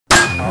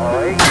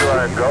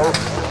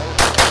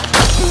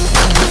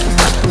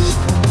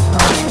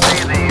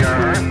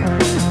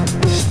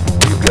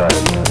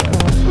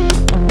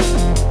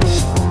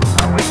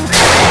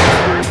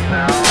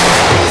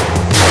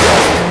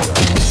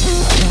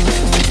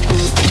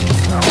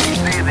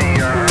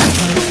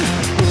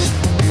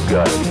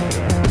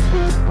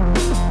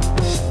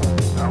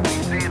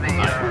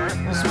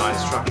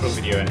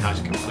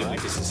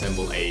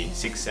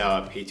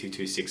Sauer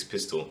P226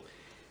 pistol.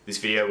 This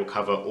video will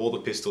cover all the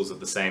pistols of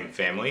the same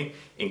family,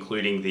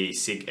 including the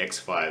Sig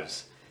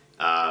X5s.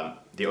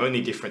 The only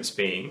difference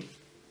being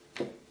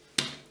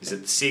is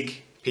that the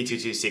Sig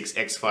P226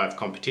 X5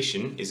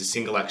 competition is a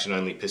single action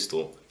only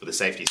pistol with a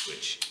safety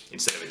switch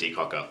instead of a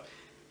decocker.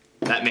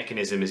 That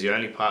mechanism is the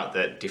only part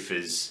that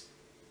differs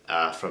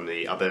from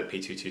the other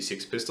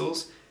P226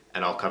 pistols,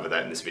 and I'll cover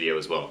that in this video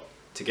as well.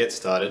 To get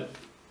started,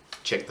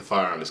 check the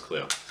firearm is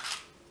clear.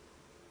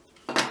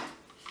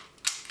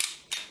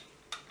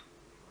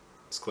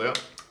 It's clear.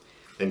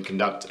 Then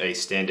conduct a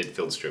standard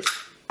field strip.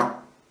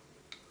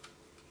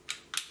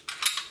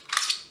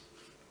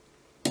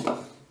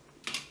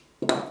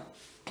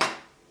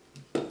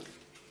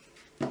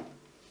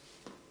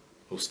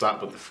 We'll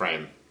start with the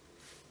frame.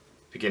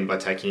 Begin by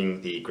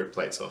taking the grip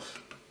plates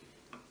off.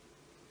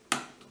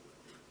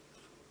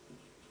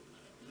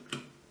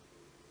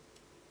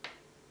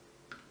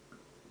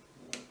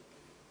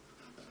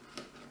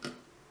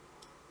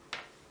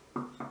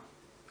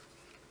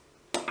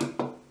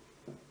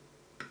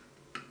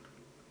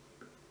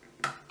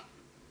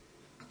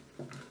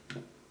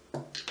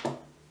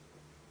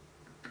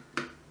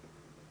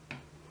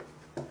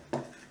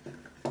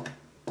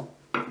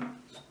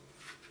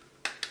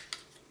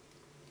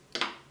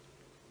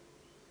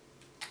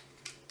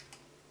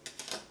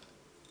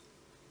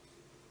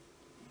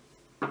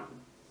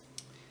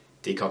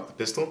 Decock the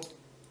pistol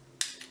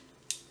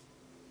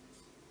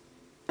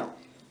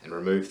and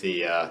remove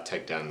the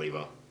takedown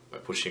lever by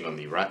pushing on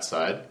the right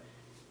side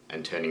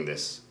and turning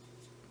this.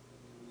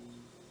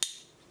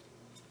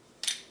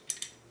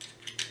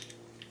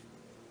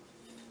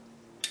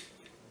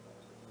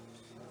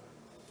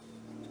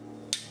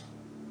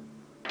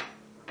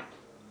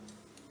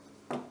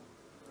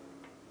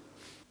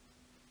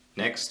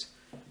 Next,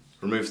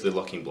 remove the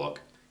locking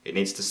block. It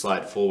needs to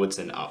slide forwards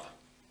and up.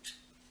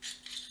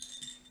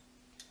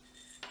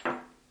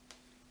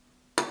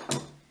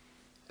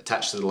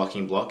 Attached to the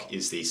locking block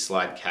is the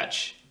slide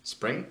catch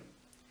spring.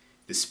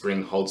 This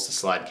spring holds the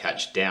slide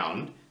catch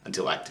down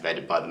until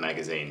activated by the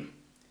magazine.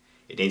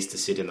 It needs to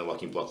sit in the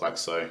locking block like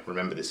so.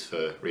 Remember this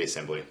for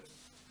reassembly.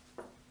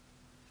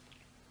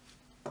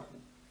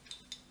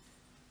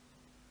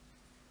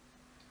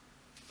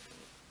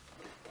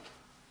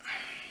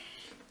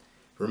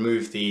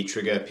 Remove the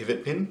trigger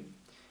pivot pin.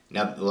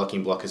 Now that the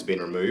locking block has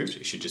been removed,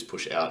 it should just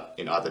push out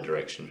in either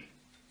direction.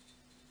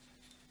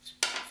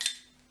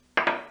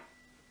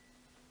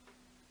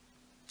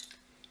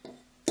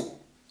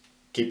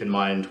 Keep in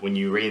mind, when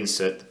you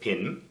reinsert the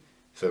pin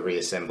for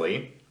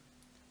reassembly,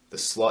 the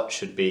slot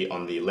should be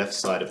on the left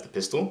side of the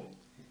pistol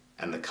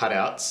and the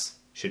cutouts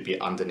should be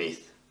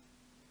underneath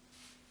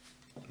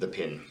the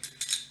pin.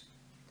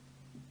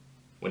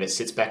 When it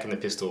sits back in the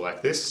pistol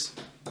like this,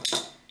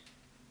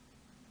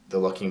 the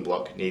locking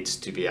block needs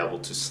to be able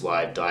to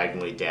slide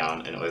diagonally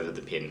down and over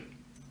the pin,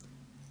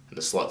 and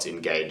the slots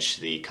engage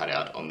the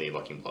cutout on the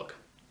locking block.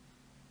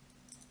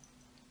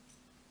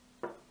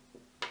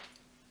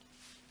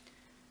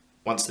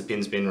 Once the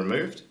pin's been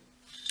removed,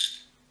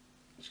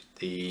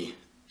 the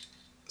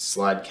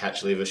slide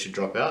catch lever should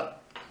drop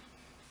out.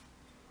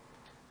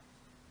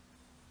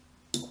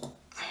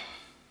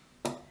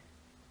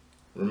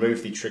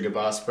 Remove the trigger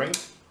bar spring.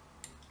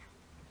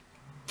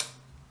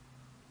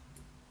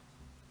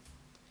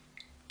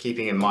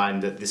 Keeping in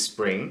mind that this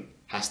spring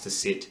has to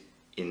sit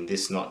in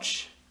this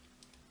notch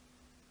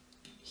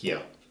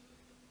here.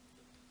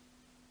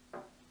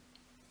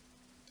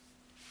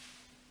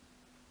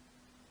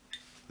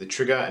 The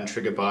trigger and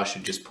trigger bar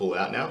should just pull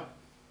out now.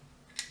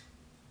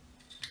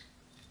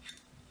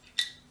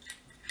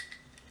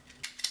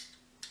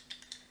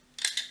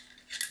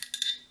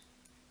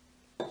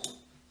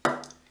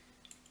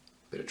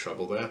 Bit of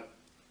trouble there.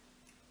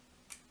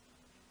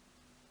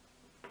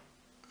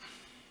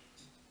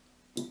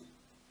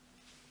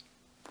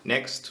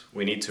 Next,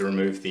 we need to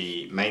remove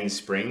the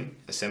mainspring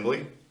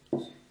assembly.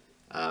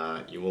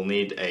 You will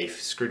need a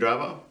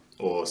screwdriver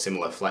or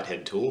similar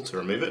flathead tool to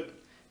remove it.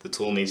 The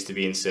tool needs to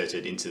be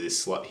inserted into this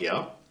slot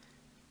here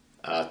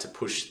to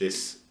push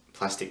this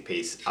plastic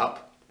piece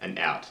up and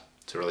out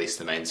to release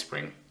the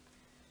mainspring.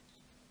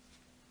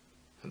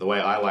 The way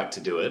I like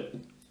to do it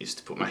is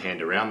to put my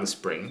hand around the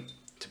spring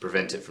to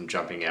prevent it from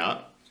jumping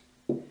out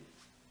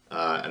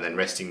and then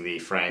resting the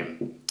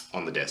frame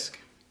on the desk.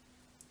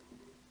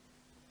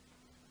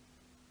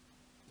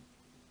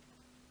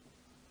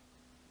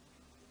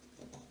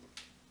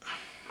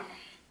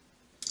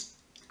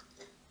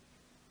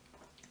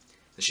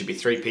 There should be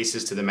 3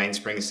 pieces to the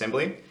mainspring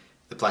assembly: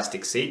 the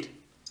plastic seat,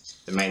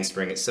 the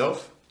mainspring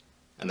itself,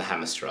 and the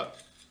hammer strut.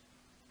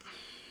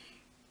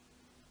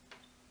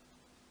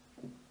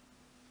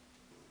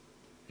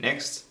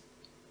 Next,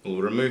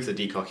 we'll remove the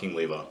decocking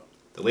lever.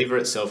 The lever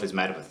itself is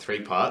made up of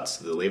 3 parts: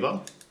 the lever,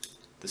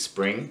 the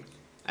spring,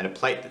 and a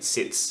plate that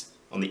sits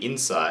on the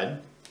inside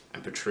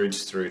and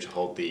protrudes through to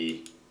hold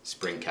the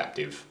spring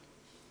captive.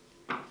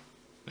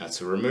 Now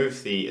to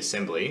remove the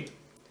assembly,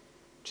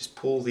 just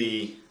pull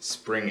the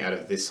spring out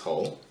of this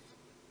hole,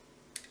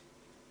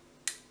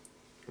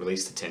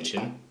 release the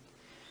tension.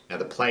 Now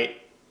the plate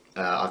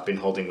I've been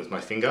holding with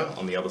my finger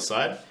on the other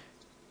side.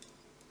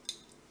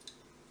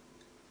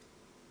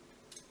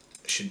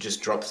 It should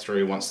just drop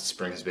through once the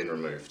spring has been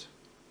removed.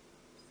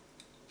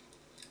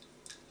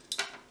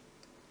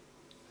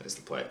 There's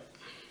the plate.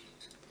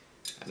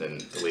 And then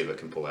the lever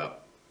can pull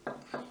out.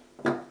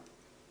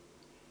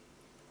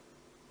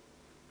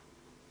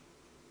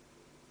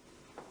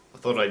 I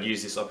thought I'd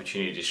use this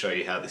opportunity to show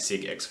you how the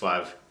Sig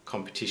X5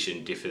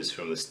 competition differs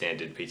from the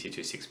standard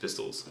P226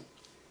 pistols.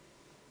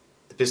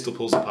 The pistol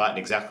pulls apart in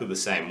exactly the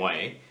same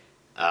way,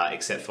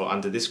 except for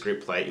under this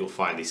grip plate you'll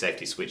find the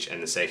safety switch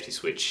and the safety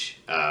switch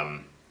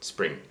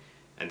spring.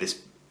 And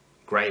this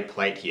grey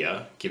plate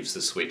here gives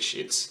the switch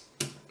its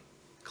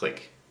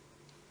click.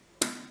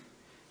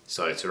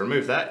 So to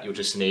remove that, you'll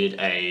just need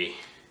a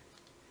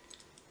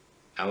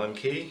Allen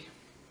key,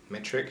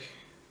 metric,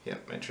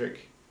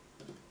 metric.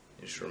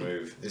 Just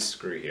remove this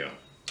screw here.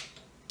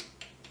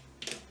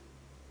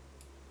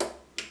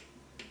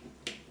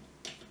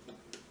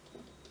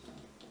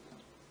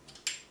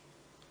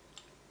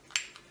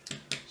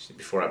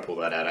 Before I pull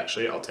that out,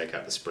 actually, I'll take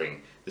out the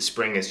spring. The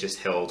spring is just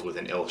held with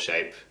an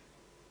L-shape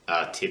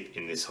tip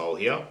in this hole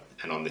here,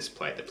 and on this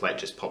plate. The plate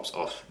just pops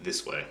off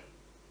this way.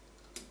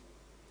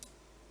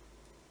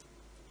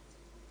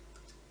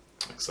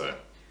 Like so. And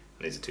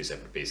these are two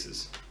separate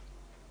pieces.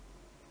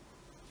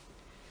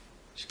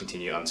 Just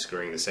continue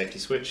unscrewing the safety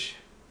switch.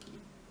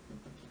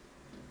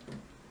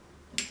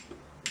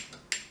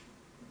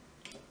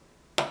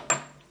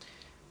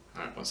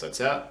 Alright, once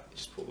that's out,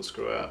 just pull the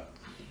screw out.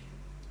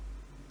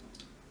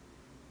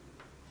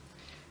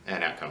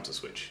 And out comes the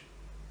switch.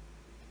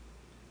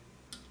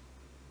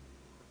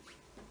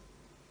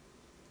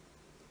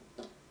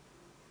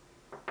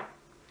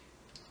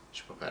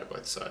 Should pop out of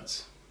both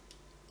sides.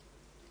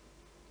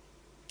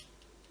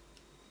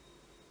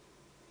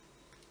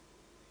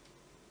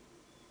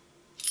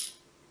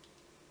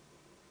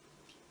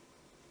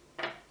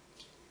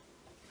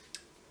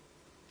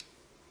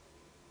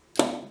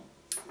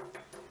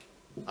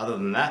 Other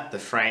than that, the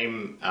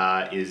frame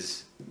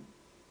is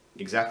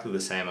exactly the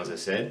same as I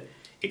said,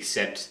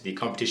 except the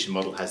competition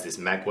model has this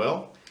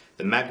magwell.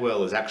 The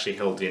magwell is actually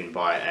held in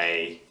by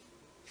a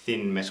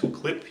thin metal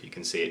clip. You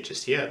can see it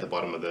just here at the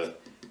bottom of the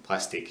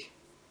plastic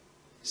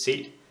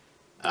seat.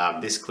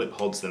 This clip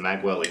holds the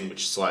magwell in,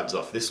 which slides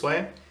off this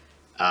way,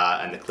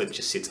 and the clip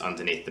just sits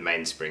underneath the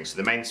mainspring. So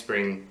the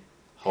mainspring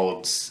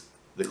holds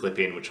the clip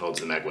in, which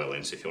holds the magwell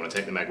in. So if you want to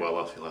take the magwell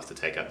off, you'll have to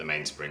take out the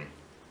mainspring.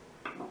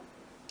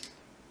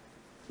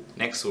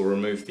 Next, we'll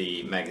remove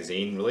the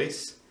magazine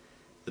release.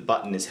 The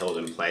button is held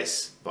in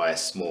place by a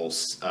small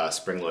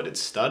spring-loaded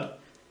stud.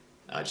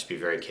 Just be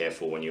very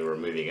careful when you're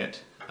removing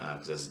it,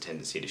 because there's a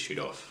tendency to shoot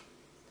off.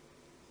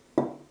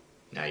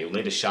 Now you'll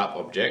need a sharp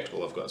object.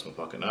 All I've got is my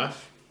pocket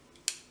knife.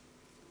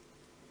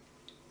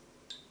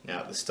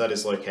 Now the stud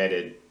is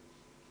located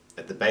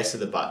at the base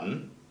of the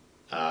button.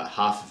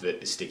 Half of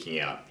it is sticking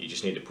out. You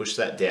just need to push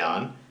that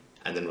down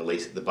and then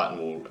release it. The button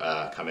will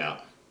come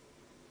out.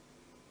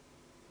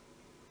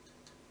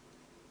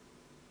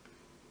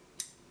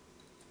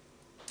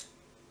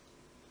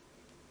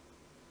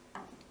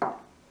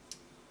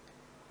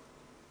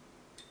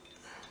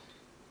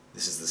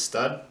 This is the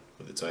stud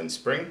with its own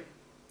spring,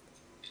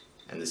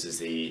 and this is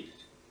the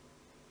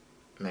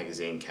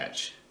magazine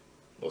catch,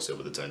 also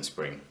with its own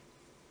spring.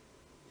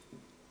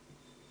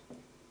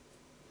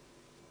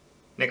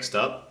 Next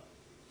up,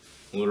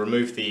 we'll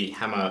remove the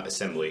hammer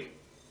assembly.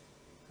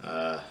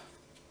 Now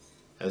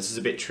this is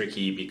a bit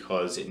tricky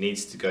because it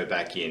needs to go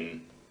back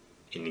in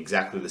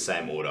exactly the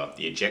same order.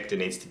 The ejector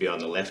needs to be on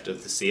the left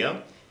of the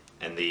sear,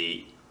 and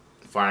the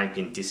firing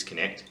pin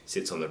disconnect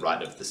sits on the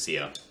right of the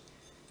sear.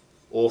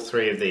 All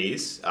three of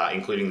these,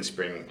 including the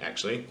spring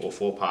actually, all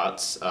four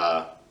parts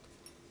are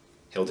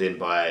held in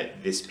by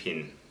this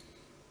pin.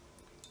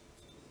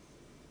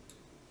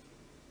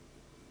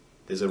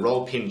 There's a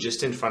roll pin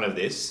just in front of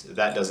this.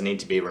 That doesn't need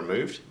to be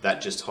removed.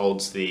 That just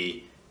holds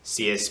the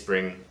CS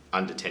spring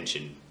under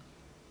tension.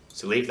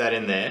 So leave that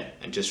in there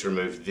and just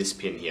remove this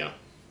pin here.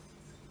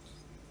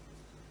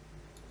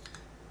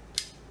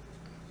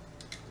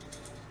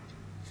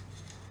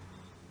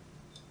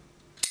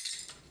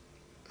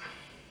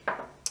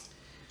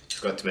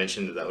 Forgot to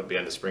mention that that would be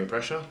under spring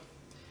pressure.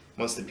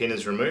 Once the pin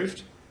is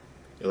removed,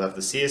 you'll have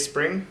the sear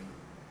spring,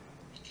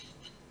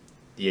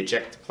 the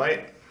eject plate,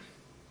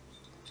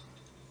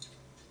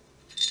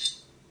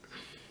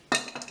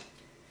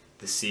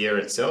 the sear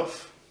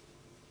itself,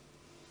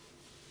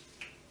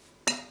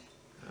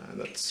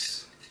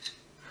 that's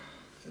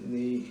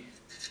the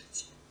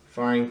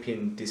firing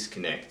pin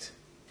disconnect.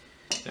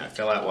 Now it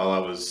fell out while I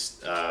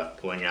was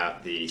pulling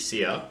out the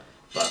sear,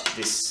 but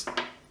this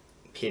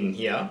pin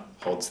here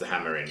holds the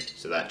hammer in,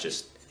 so that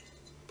just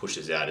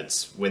pushes out.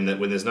 It's when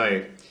there's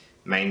no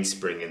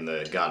mainspring in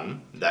the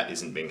gun, that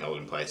isn't being held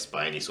in place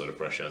by any sort of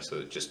pressure, so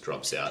it just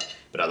drops out.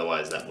 But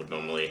otherwise that would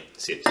normally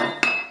sit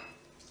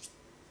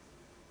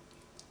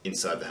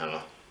inside the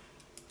hammer,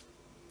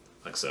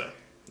 like so.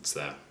 It's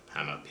the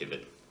hammer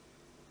pivot.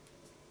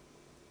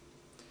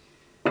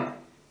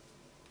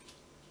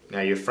 Now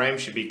your frame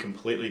should be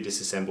completely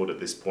disassembled at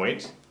this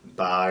point,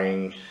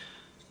 barring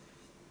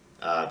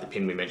the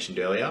pin we mentioned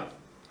earlier.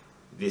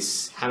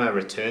 This hammer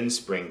return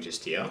spring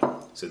just here,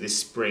 so this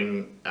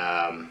spring,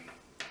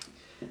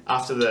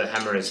 after the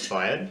hammer is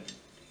fired,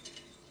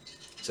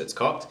 so it's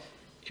cocked,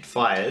 it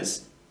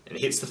fires and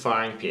it hits the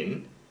firing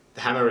pin.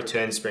 The hammer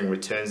return spring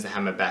returns the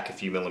hammer back a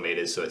few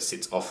millimeters so it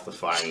sits off the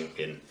firing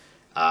pin.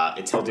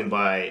 It's held in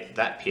by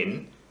that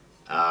pin,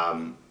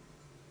 and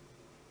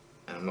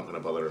I'm not going to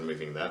bother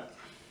removing that.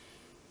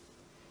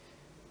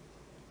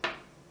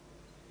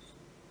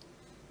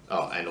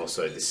 Oh, and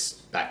also this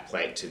back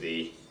plate to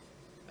the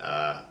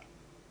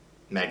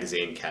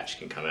magazine catch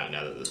can come out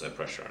now that there's no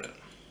pressure on it.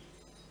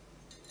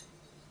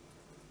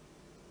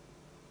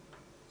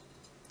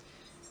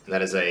 And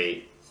that is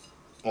a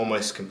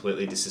almost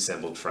completely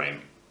disassembled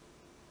frame.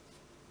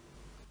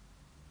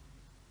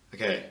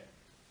 Okay,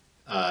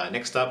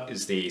 next up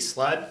is the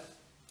slide.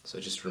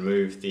 So just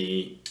remove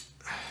the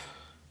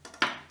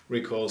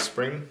recoil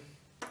spring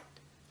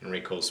and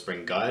recoil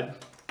spring guide.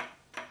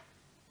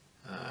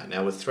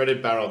 Now with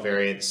threaded barrel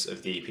variants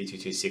of the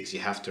P226, you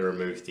have to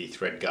remove the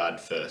thread guard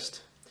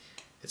first.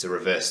 It's a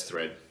reverse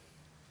thread.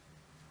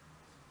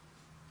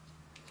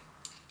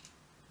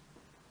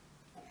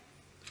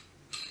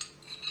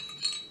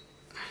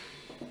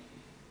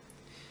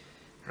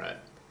 Right,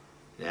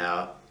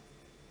 now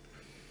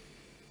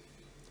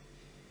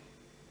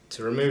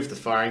to remove the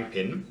firing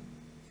pin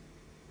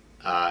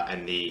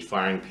and the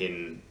firing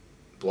pin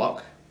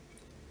block,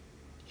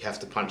 you have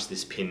to punch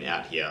this pin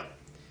out here.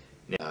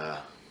 Now,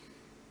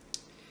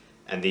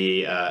 and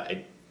the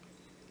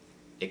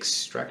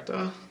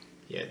extractor,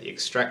 the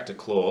extractor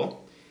claw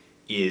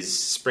is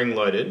spring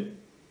loaded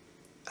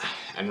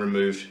and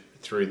removed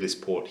through this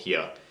port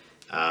here.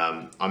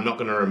 I'm not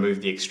going to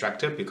remove the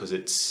extractor because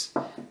it's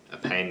a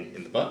pain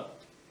in the butt,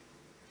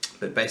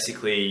 but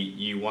basically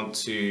you want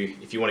to,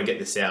 if you want to get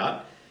this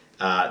out,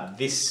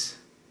 this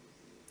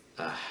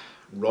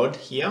rod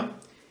here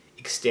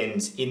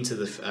extends into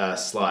the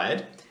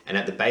slide, and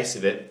at the base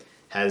of it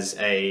has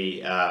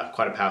a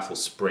quite a powerful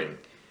spring.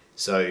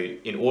 So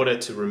in order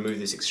to remove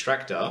this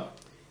extractor,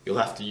 you'll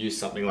have to use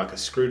something like a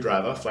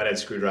screwdriver, flathead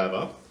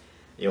screwdriver.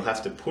 You'll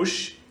have to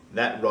push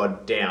that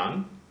rod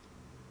down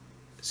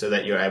so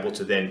that you're able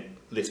to then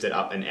lift it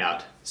up and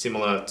out,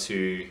 similar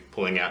to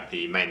pulling out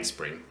the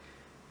mainspring.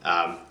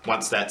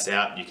 Once that's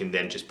out, you can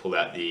then just pull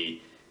out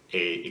the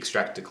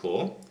extractor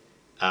claw.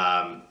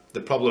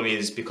 The problem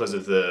is because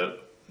of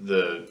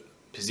the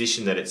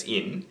position that it's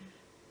in,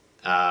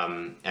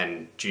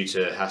 and due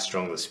to how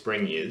strong the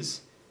spring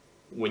is,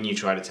 when you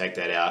try to take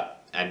that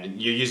out,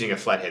 and you're using a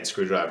flathead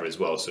screwdriver as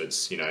well, so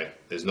it's,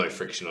 there's no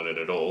friction on it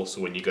at all,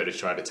 so when you go to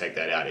try to take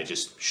that out, it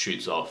just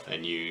shoots off,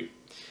 and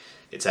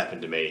it's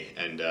happened to me,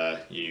 and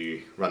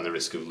you run the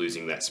risk of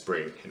losing that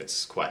spring, and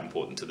it's quite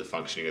important to the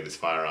functioning of this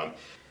firearm.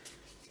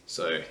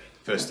 So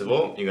first of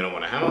all, you're going to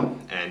want a hammer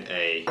and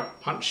a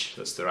punch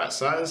that's the right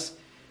size.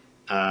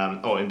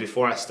 Oh, and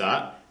before I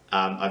start,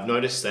 I've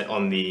noticed that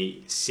on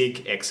the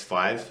Sig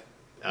X5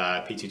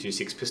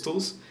 P226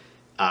 pistols,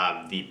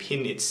 the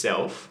pin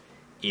itself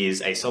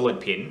is a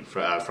solid pin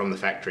from the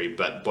factory,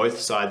 but both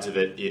sides of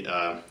it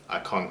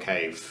are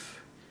concave.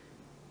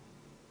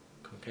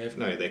 Concave?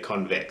 No, they're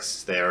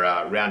convex. They're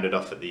rounded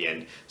off at the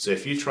end. So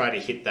if you try to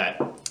hit that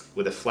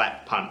with a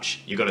flat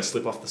punch, you're going to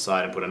slip off the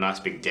side and put a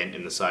nice big dent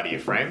in the side of your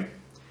frame,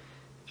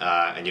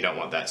 and you don't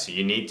want that. So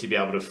you need to be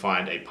able to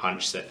find a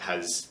punch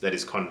that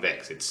is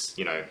convex. It's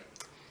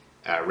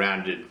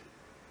rounded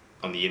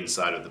on the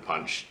inside of the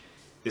punch.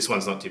 This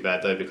one's not too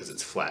bad though because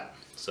it's flat.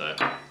 So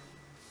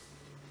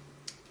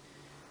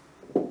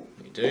what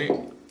you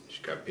do,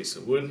 just grab a piece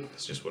of wood.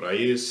 That's just what I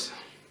use.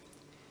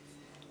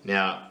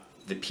 Now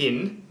the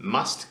pin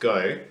must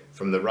go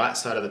from the right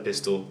side of the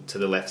pistol to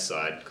the left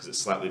side because it's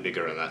slightly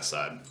bigger on that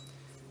side.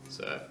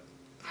 So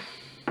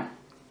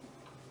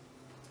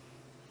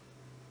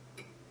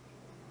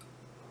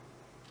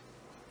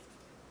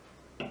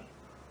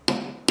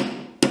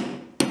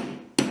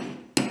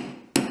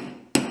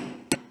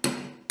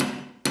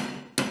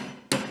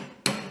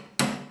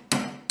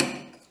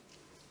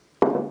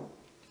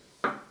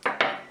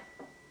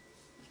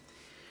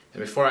and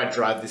before I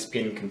drive this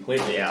pin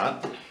completely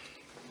out,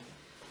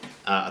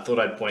 I thought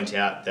I'd point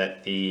out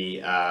that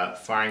the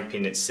firing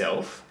pin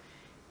itself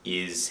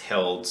is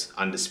held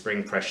under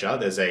spring pressure.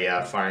 There's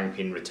a firing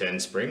pin return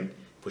spring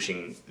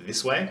pushing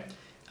this way,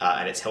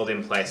 and it's held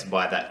in place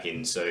by that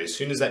pin. So as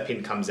soon as that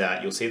pin comes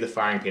out, you'll see the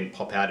firing pin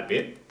pop out a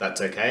bit.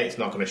 That's okay, it's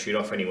not going to shoot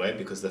off anyway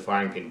because the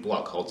firing pin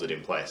block holds it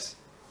in place.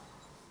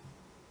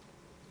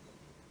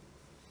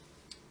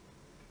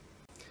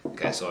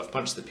 Okay, so I've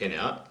punched the pin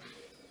out,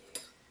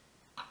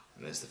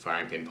 and there's the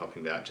firing pin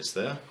popping out just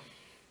there.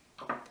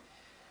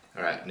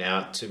 Alright,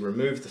 now to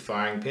remove the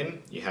firing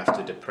pin, you have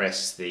to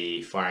depress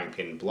the firing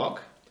pin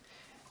block.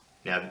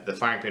 Now the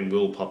firing pin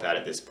will pop out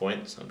at this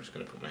point, so I'm just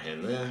going to put my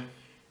hand there,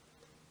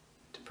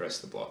 depress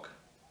the block.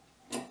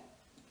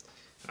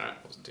 Alright,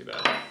 wasn't too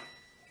bad.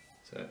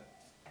 So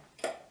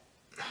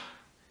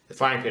The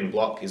firing pin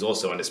block is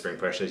also under spring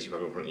pressure, so you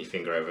probably put your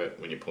finger over it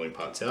when you're pulling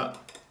parts out.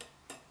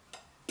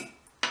 There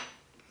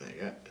you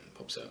go, and it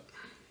pops out.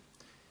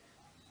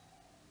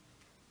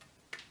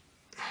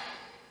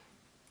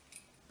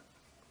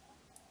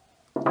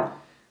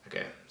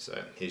 Okay, so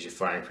here's your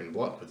firing pin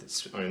block with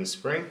its own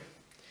spring.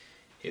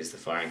 Here's the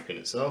firing pin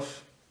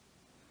itself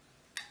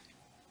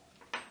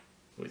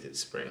with its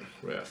spring,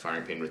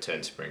 firing pin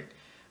return spring.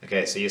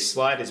 Okay, so your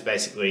slide is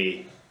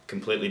basically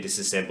completely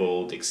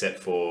disassembled except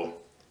for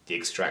the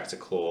extractor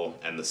claw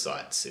and the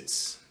sights.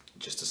 It's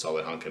just a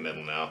solid hunk of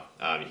metal now.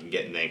 You can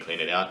get in there and clean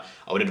it out.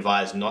 I would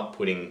advise not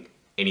putting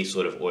any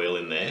sort of oil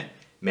in there,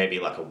 maybe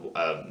like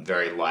a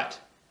very light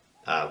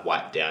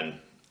wipe down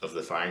of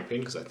the firing pin,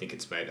 because I think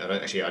it's made, I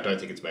don't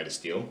think it's made of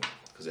steel,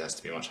 because it has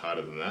to be much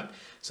harder than that.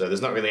 So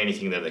there's not really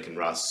anything there that can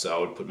rust, so I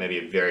would put maybe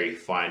a very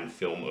fine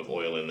film of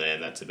oil in there,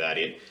 and that's about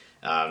it.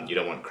 You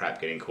don't want crap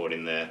getting caught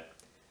in there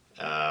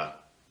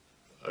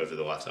over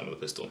the lifetime of the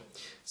pistol.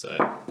 So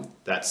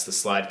that's the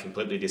slide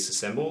completely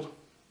disassembled,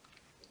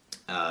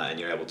 and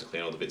you're able to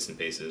clean all the bits and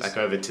pieces. Back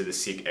over to the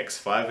Sig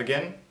X5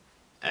 again,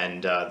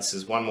 and this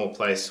is one more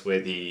place where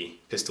the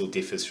pistol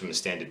differs from the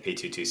standard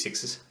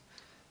P226s.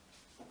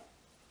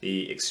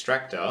 The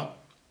extractor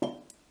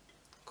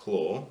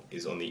claw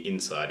is on the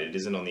inside, it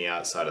isn't on the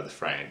outside of the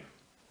frame.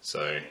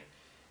 So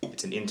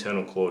it's an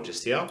internal claw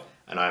just here,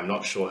 and I'm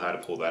not sure how to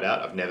pull that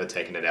out. I've never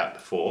taken it out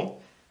before.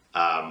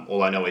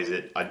 All I know is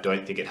that I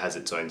don't think it has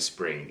its own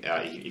spring.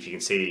 If you can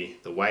see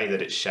the way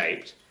that it's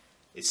shaped,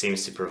 it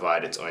seems to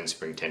provide its own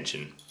spring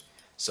tension.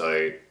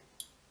 So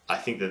I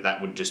think that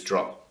that would just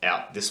drop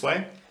out this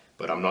way,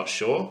 but I'm not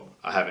sure.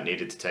 I haven't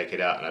needed to take it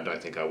out, and I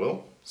don't think I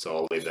will, so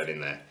I'll leave that in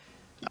there.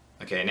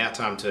 Okay, now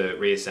time to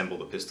reassemble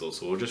the pistol.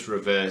 So we'll just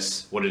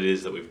reverse what it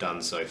is that we've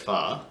done so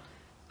far,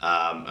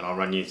 and I'll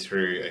run you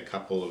through a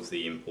couple of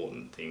the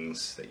important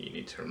things that you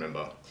need to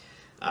remember.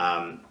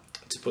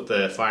 To put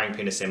the firing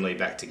pin assembly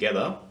back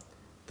together,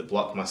 the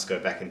block must go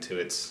back into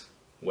its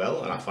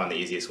well, and I find the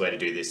easiest way to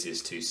do this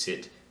is to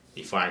sit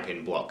the firing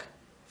pin block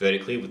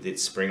vertically with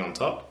its spring on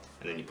top,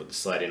 and then you put the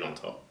slide in on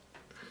top.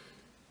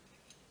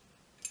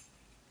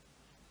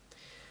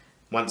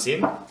 Once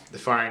in, the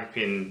firing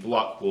pin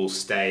block will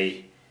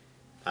stay,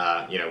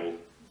 will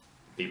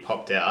be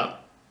popped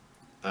out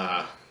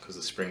because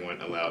the spring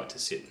won't allow it to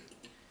sit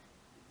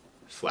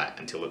flat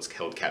until it's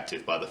held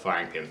captive by the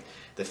firing pin.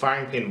 The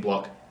firing pin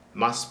block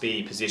must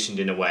be positioned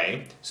in a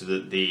way so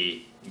that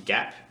the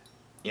gap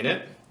in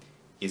it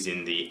is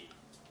in the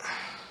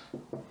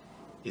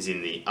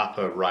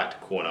upper right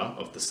corner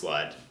of the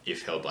slide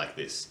if held like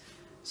this.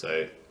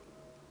 So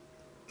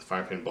the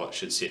firing pin block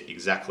should sit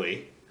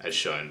exactly as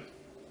shown.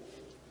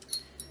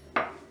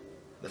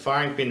 The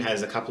firing pin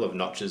has a couple of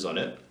notches on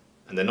it,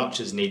 and the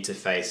notches need to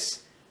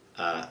face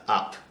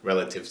up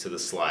relative to the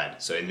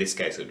slide. So in this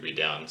case it would be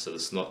down, so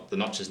the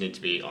notches need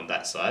to be on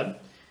that side.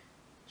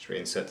 Just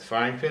reinsert the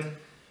firing pin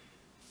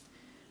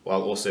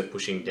while also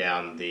pushing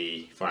down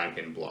the firing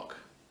pin block.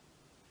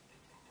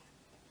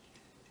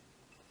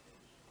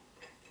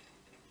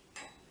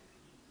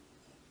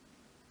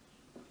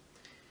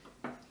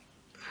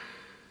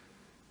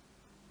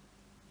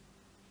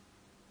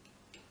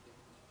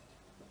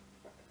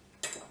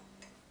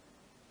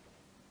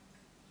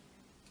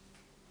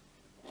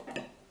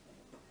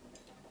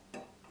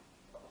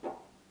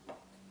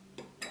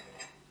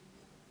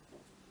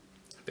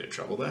 Bit of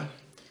trouble there.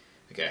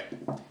 Okay,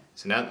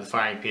 so now that the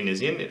firing pin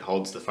is in, it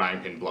holds the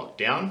firing pin block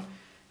down.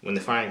 When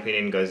the firing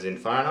pin goes in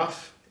far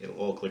enough, it'll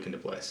all click into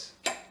place.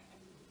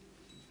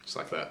 Just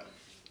like that.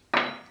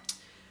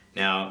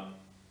 Now,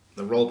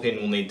 the roll pin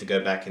will need to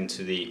go back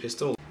into the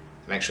pistol.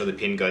 Make sure the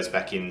pin goes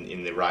back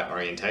in the right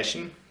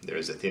orientation. There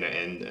is a thinner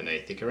end and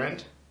a thicker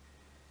end.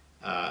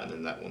 And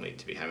then that will need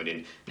to be hammered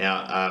in.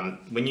 Now,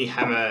 when you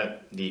hammer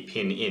the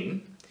pin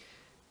in,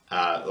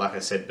 like I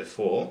said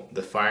before,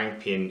 the firing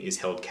pin is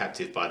held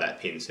captive by that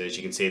pin. So as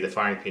you can see, the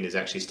firing pin is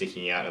actually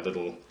sticking out a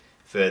little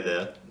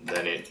further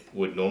than it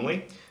would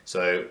normally.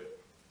 So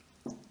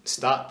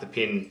start the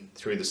pin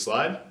through the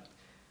slide,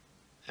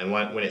 and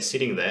when it's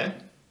sitting there,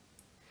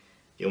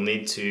 you'll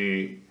need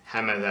to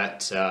hammer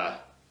that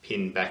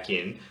pin back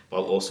in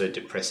while also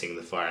depressing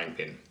the firing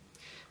pin.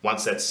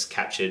 Once that's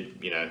captured,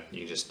 you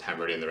can just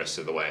hammer it in the rest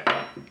of the way.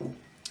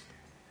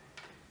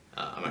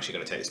 I'm actually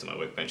going to take this to my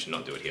workbench and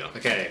not do it here.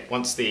 Okay,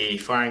 once the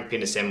firing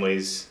pin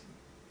assembly's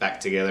back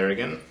together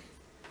again,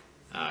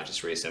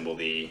 just reassemble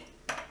the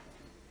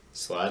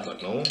slide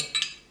like normal.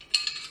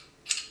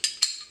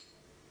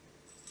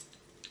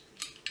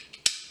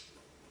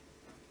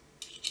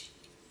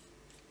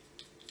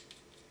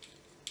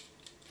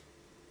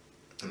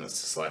 And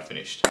that's the slide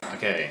finished.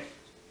 Okay,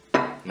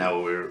 now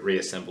we'll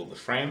reassemble the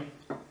frame.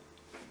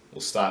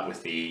 We'll start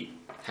with the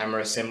hammer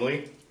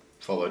assembly,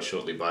 followed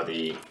shortly by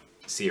the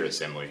sear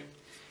assembly.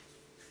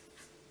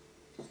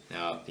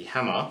 Now the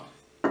hammer,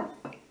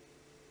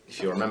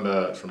 if you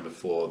remember from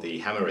before, the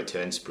hammer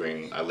return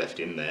spring I left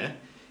in there,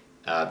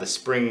 the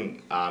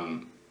spring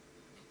arm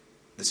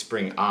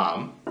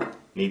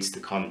needs to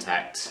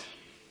contact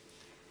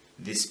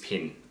this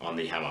pin on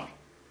the hammer.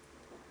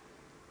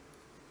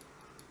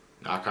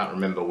 Now, I can't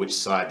remember which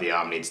side the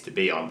arm needs to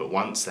be on, but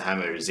once the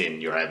hammer is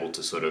in, you're able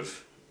to sort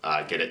of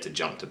get it to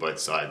jump to both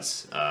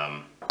sides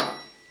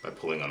by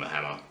pulling on the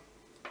hammer.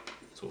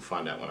 So we'll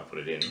find out when I put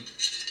it in.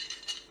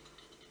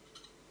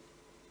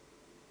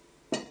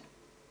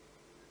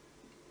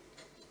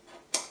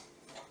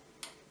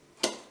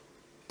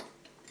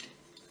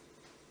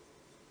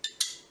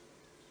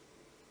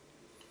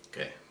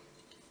 Okay.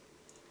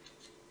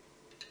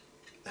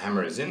 The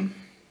hammer is in.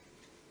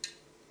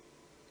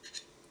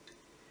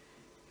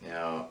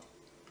 Now,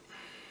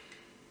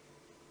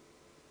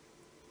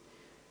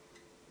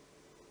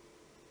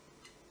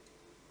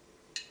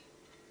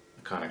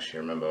 I can't actually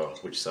remember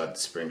which side the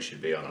spring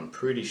should be on. I'm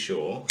pretty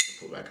sure,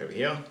 pull back over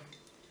here,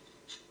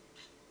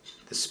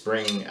 the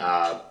spring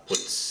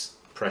puts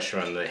pressure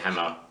on the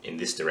hammer in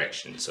this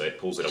direction, so it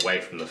pulls it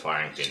away from the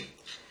firing pin.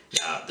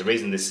 Now, the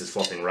reason this is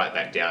flopping right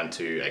back down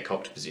to a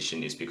cocked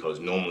position is because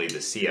normally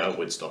the sear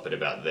would stop it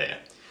about there.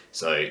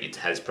 So it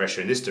has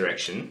pressure in this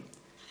direction,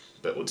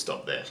 but would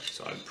stop there.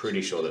 So I'm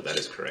pretty sure that that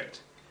is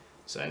correct.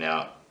 So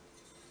now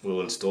we'll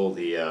install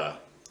the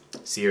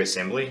sear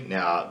assembly.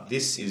 Now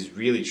this is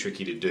really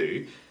tricky to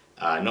do,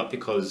 not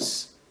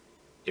because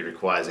it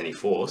requires any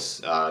force,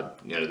 you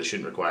know, there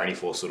shouldn't require any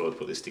force at all to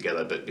put this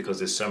together, but because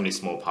there's so many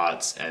small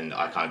parts and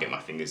I can't get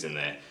my fingers in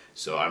there.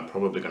 So I'm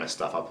probably going to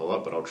stuff up a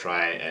lot, but I'll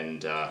try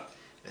and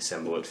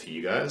assemble it for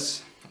you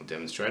guys. I'll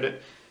demonstrate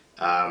it.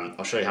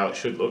 I'll show you how it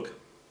should look.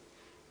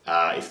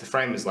 If the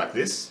frame is like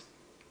this,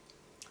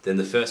 then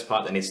the first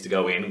part that needs to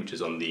go in, which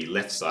is on the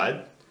left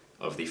side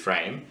of the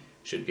frame,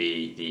 should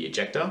be the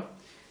ejector.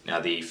 Now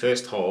the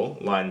first hole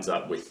lines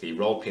up with the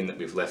roll pin that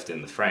we've left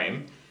in the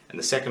frame, and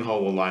the second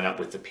hole will line up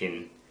with the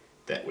pin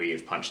that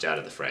we've punched out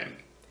of the frame.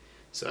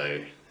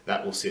 So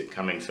that will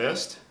come in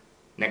first.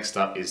 Next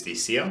up is the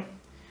sear.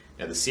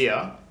 Now the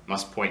sear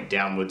must point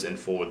downwards and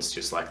forwards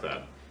just like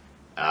that.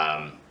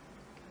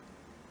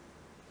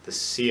 The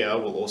sear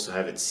will also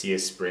have its sear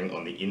spring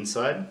on the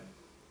inside,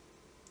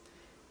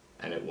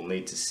 and it will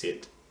need to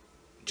sit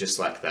just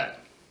like that.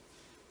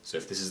 So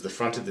if this is the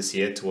front of the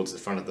sear towards the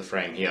front of the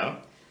frame here,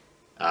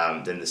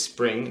 then the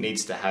spring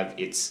needs to have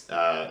its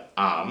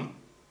arm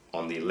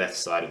on the left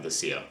side of the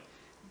sear.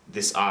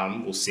 This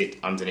arm will sit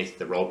underneath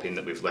the roll pin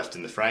that we've left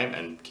in the frame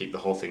and keep the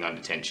whole thing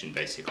under tension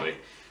basically.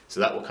 So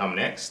that will come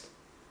next.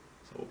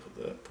 So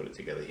we'll put it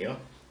together here.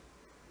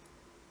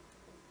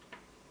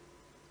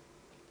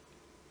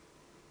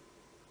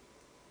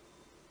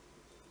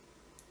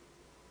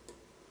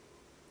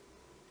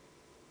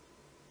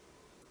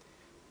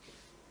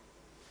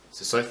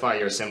 So far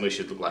your assembly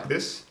should look like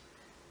this,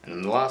 and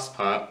then the last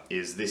part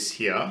is this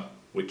here,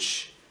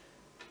 which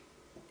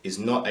is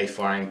not a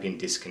firing pin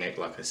disconnect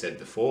like I said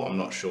before. I'm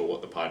not sure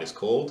what the part is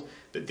called,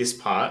 but this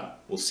part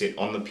will sit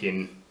on the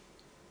pin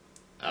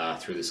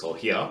through this hole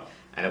here,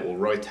 and it will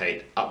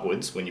rotate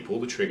upwards when you pull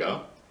the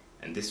trigger,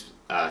 and this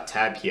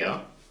tab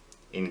here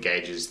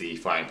engages the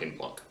firing pin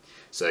block.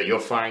 So your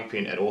firing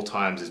pin at all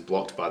times is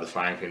blocked by the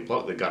firing pin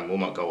block. The gun will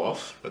not go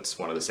off. That's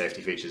one of the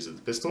safety features of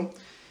the pistol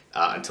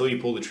until you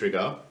pull the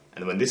trigger.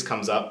 And when this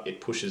comes up,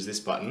 it pushes this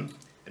button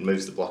and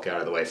moves the block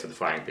out of the way for the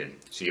firing pin.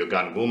 So your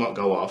gun will not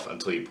go off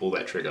until you pull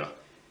that trigger.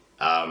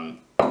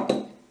 Don't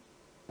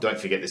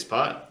forget this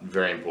part,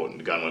 very important,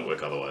 the gun won't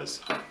work otherwise.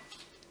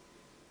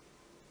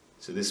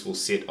 So this will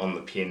sit on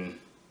the pin,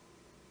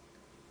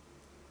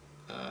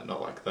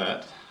 not like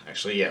that.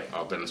 Actually, yeah,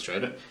 I'll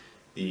demonstrate it.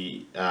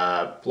 The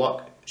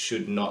block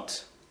should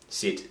not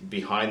sit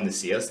behind the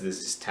sear, so there's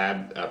this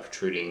tab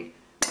protruding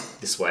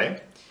this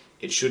way.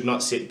 It should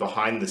not sit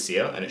behind the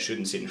sear, and it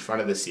shouldn't sit in front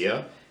of the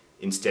sear.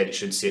 Instead, it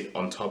should sit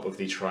on top of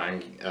the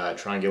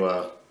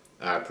triangular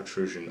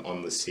protrusion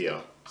on the sear.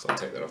 So I'll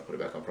take that off, put it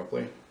back on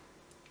properly.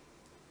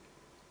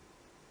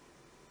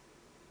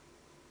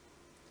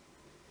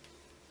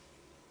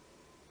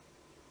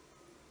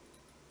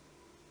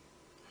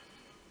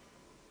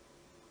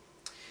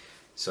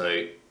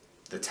 So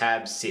the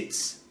tab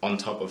sits on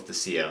top of the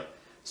sear.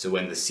 So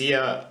when the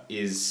sear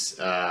is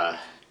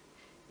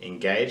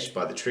engaged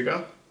by the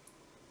trigger,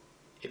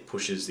 it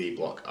pushes the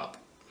block up,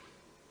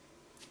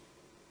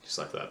 just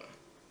like that.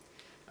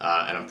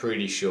 And I'm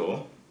pretty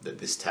sure that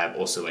this tab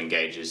also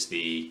engages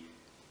the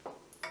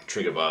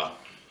trigger bar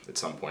at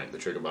some point. The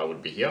trigger bar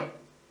would be here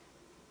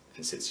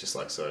and sits just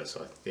like so.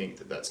 So I think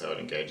that that's how it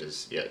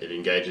engages. Yeah, it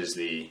engages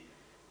the,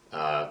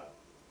 we'll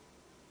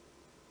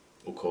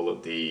call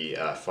it the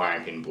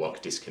firing pin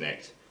block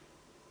disconnect.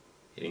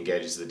 It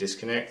engages the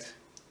disconnect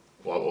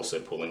while also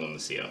pulling on the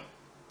sear,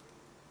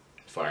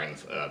 firing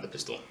the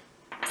pistol.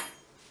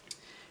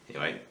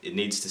 Anyway, it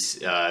needs to,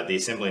 the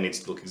assembly needs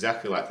to look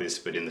exactly like this,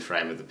 but in the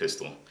frame of the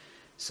pistol.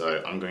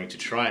 So I'm going to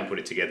try and put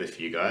it together for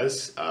you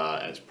guys,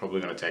 and it's probably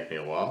going to take me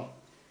a while,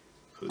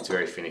 because it's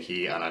very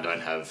finicky and I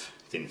don't have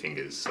thin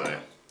fingers, so.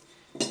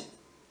 I'll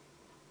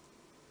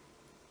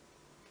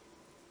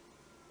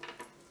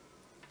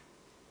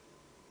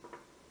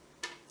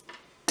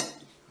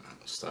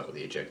start with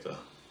the ejector.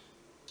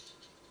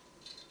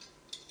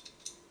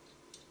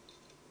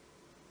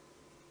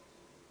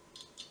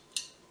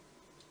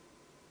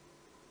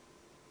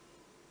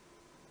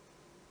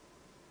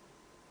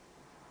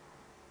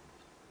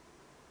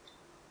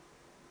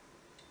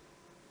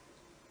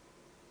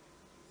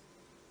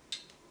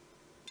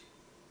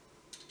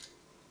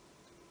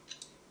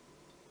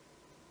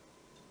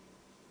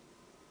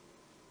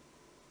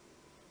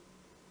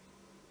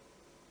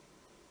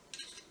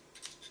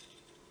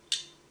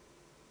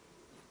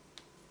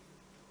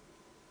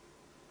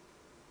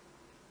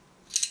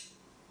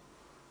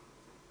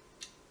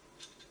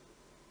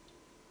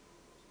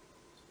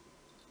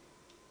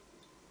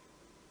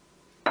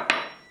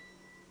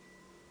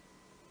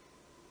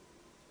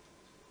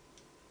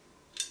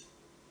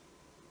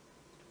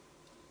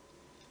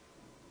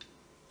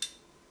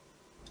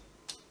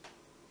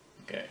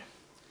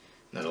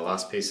 Now the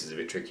last piece is a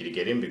bit tricky to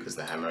get in because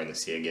the hammer and the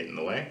sear get in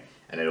the way,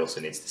 and it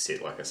also needs to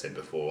sit, like I said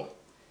before,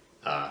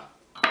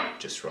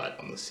 just right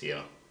on the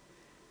sear.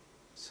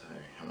 So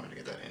how am I going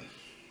to get that in?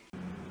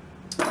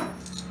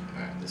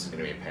 Alright, this is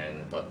going to be a pain in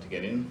the butt to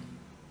get in.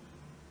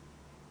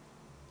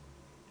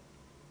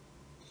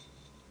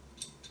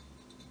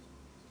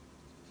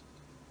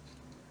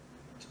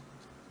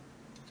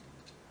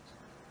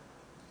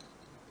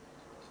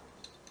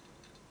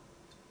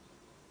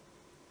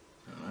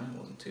 Alright,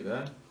 wasn't too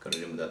bad. Got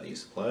it in without the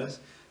use of pliers.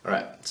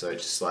 Alright, so it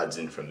just slides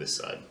in from this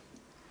side.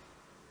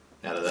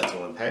 Now that that's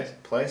all in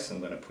place, I'm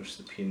going to push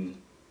the pin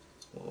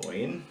all the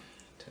way in.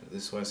 Turn it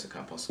this way so it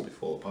can't possibly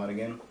fall apart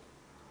again.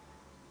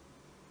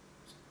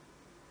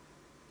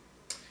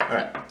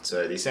 Alright,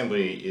 so the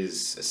assembly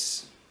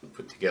is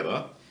put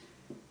together.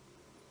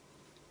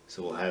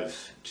 So we'll have,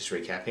 just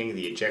recapping,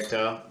 the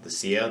ejector, the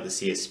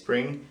sear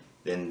spring,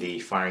 then the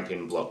firing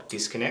pin block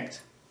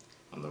disconnect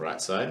on the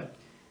right side.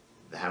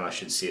 The hammer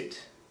should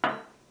sit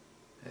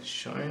as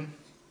shown.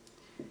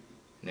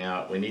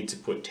 Now we need to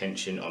put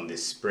tension on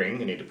this spring.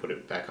 We need to put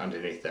it back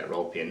underneath that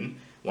roll pin.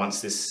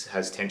 Once this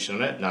has tension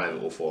on it, none of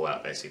it will fall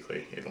out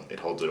basically. It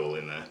holds it all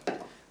in there.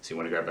 So you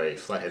want to grab a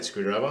flathead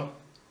screwdriver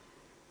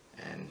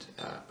and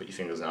put your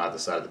fingers on either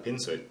side of the pin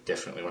so it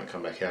definitely won't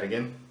come back out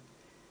again.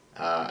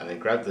 And then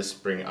grab the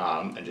spring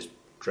arm and just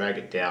drag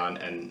it down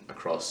and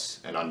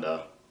across and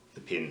under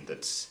the pin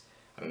that's,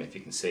 I don't know if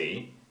you can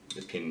see,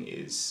 the pin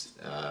is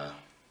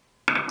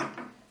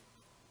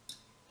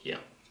here.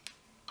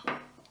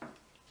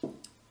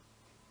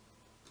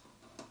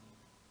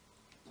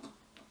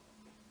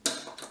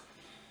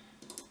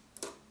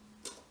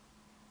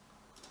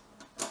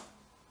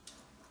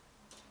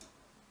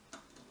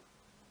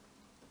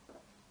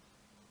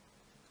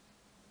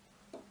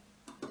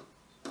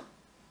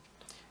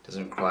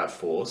 Doesn't require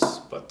force,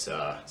 but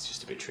it's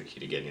just a bit tricky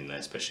to get in there,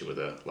 especially with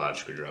a large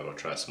screwdriver.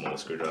 Try a smaller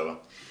screwdriver.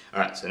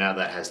 Alright, so now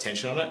that has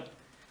tension on it,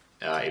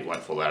 it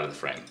won't fall out of the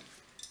frame.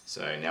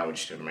 So now we're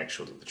just going to make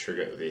sure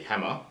that the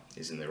hammer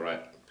is in the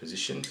right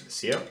position for the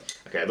sear.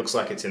 Okay, it looks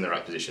like it's in the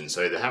right position.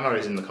 So the hammer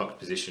is in the cocked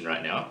position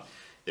right now.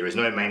 There is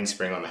no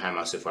mainspring on the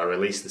hammer, so if I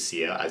release the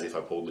sear as if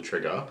I pulled the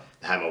trigger,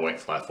 the hammer won't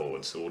fly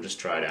forward. So we'll just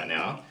try it out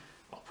now.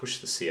 I'll push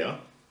the sear.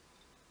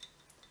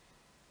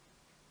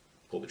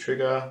 Pull the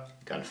trigger,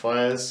 gun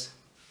fires,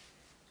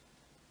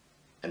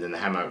 and then the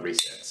hammer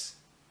resets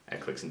and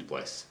clicks into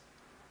place.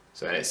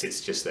 So it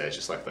sits just there,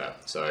 just like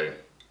that. So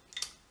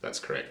that's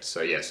correct.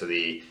 So yeah, so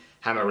the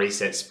hammer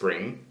reset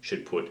spring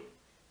should put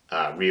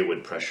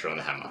rearward pressure on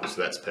the hammer. So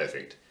that's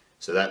perfect.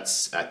 So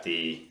that's at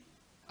the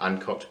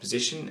uncocked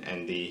position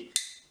and the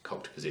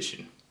cocked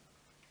position.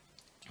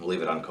 We'll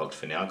leave it uncocked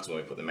for now because when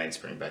we put the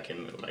mainspring back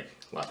in, it'll make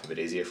life a bit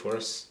easier for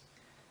us.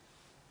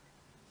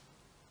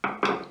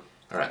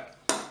 Alright.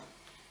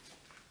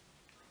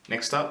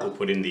 Next up, we'll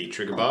put in the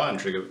trigger bar and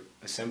trigger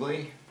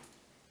assembly.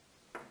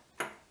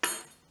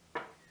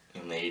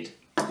 You'll need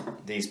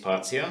these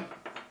parts here: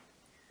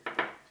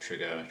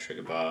 trigger,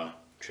 trigger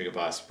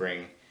bar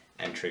spring,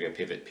 and trigger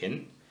pivot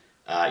pin.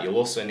 You'll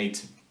also need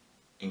to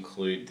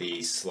include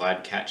the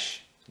slide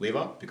catch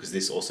lever because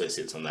this also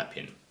sits on that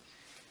pin.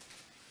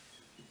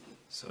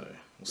 So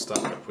we'll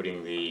start by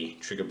putting the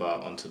trigger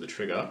bar onto the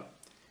trigger.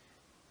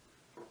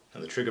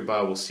 Now the trigger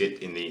bar will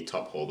sit in the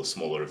top hole, the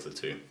smaller of the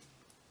two.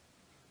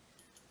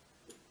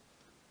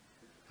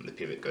 And the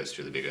pivot goes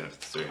through the bigger of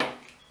the two.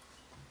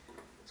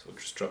 So we'll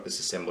just drop this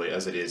assembly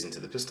as it is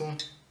into the pistol.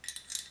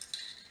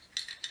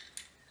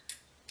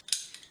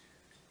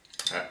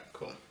 Alright,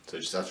 cool. So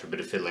just after a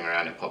bit of fiddling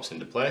around, it pops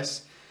into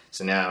place.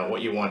 So now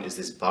what you want is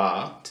this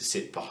bar to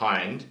sit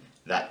behind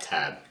that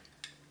tab.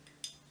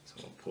 So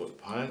we'll pull it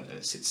behind and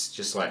it sits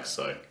just like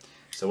so.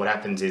 So what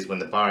happens is when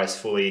the bar is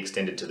fully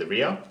extended to the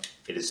rear,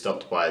 it is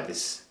stopped by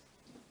this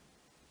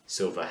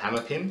silver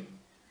hammer pin.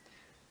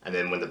 And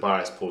then when the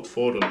bar is pulled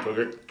forward, when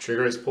the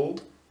trigger is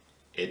pulled,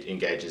 it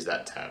engages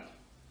that tab.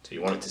 So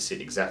you want it to sit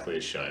exactly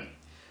as shown.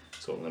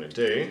 So what I'm going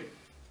to do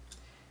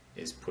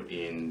is put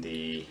in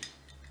the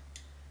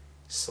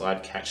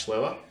slide catch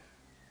lever.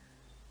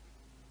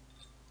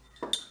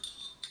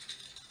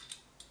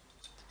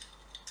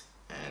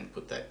 And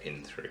put that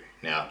pin through.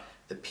 Now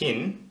the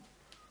pin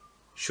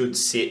should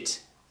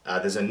sit,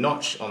 there's a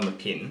notch on the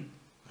pin.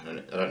 I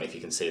don't know if you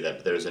can see that,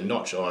 but there is a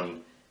notch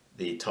on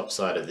the top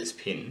side of this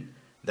pin.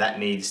 That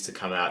needs to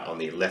come out on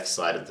the left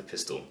side of the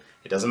pistol.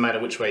 It doesn't matter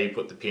which way you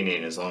put the pin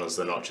in as long as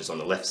the notch is on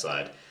the left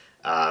side.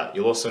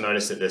 You'll also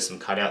notice that there's some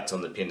cutouts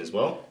on the pin as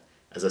well.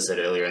 As I said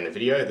earlier in the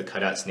video, the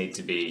cutouts need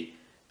to be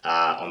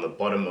on the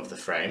bottom of the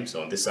frame,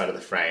 so on this side of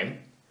the frame,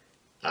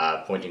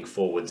 pointing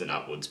forwards and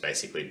upwards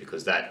basically,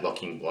 because that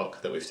locking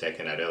block that we've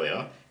taken out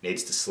earlier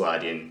needs to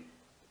slide in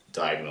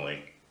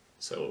diagonally.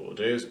 So what we'll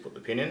do is put the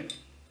pin in.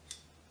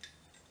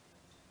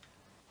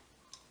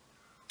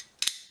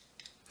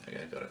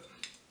 Okay, got it.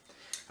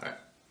 Alright,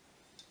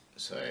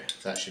 so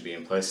that should be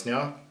in place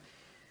now.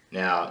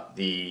 Now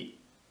the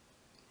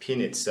pin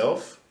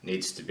itself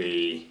needs to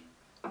be,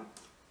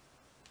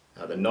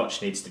 the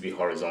notch needs to be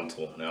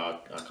horizontal. Now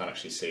I can't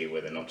actually see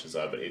where the notches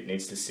are, but it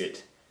needs to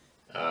sit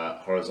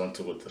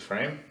horizontal with the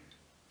frame,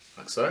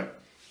 like so.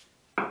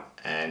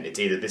 And it's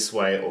either this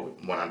way or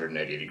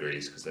 180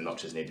 degrees because the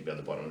notches need to be on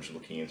the bottom. I'm just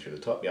looking in through the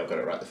top. Yeah, I've got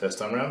it right the first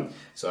time around.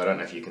 So I don't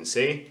know if you can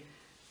see,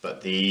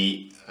 but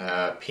the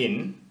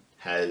pin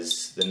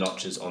has the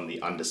notches on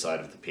the underside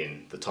of the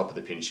pin. The top of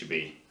the pin should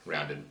be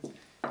rounded.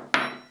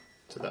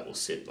 So that will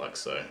sit like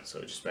so.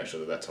 So just make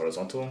sure that that's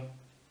horizontal.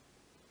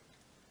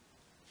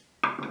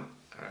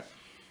 Alright.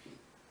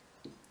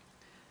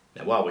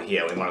 Now while we're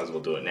here, we might as well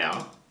do it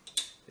now.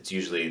 It's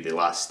usually the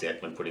last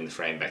step when putting the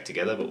frame back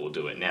together, but we'll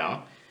do it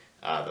now.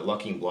 The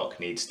locking block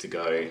needs to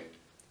go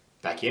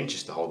back in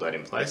just to hold that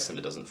in place and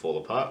it doesn't fall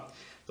apart.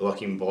 The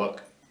locking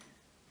block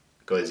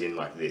goes in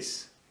like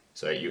this.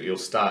 So you'll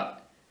start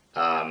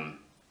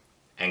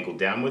angled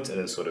downwards and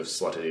then sort of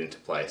slot it into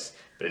place.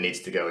 But it needs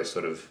to go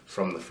sort of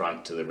from the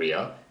front to the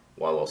rear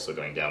while also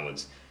going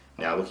downwards.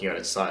 Now looking at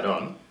it side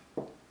on,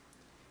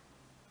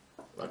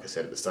 like I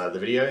said at the start of the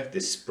video,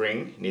 this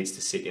spring needs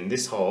to sit in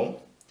this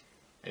hole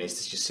and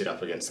needs to just sit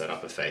up against that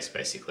upper face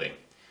basically.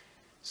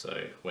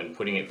 So when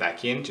putting it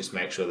back in, just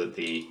make sure that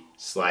the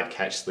slide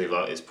catch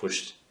lever is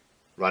pushed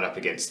right up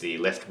against the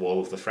left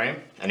wall of the frame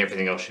and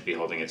everything else should be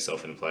holding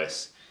itself in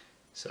place.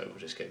 So we'll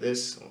just get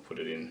this and we'll put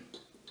it in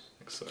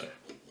like so.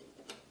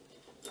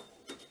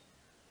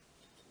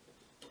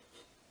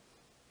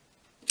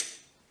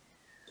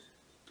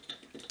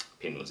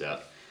 Pin was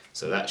out.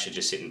 So that should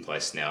just sit in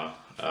place now.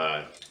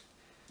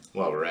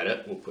 While we're at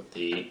it, we'll put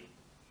the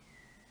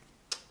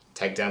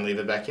takedown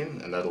lever back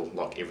in and that'll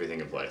lock everything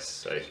in place.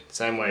 So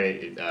same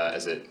way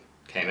as it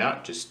came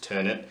out, just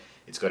turn it.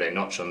 It's got a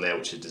notch on there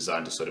which is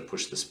designed to sort of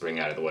push the spring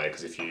out of the way,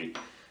 because if you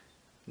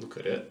look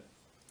at it,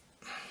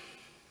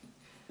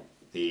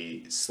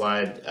 the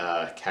slide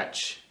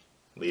catch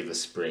lever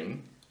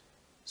spring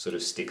sort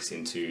of sticks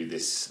into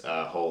this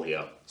hole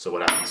here. So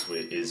what happens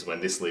is when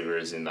this lever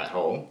is in that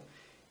hole,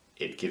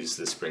 it gives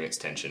the spring its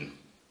tension.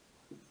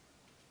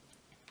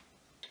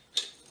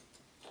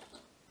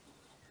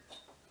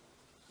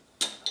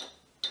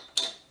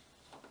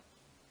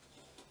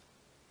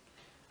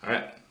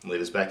 Alright,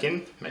 lever's back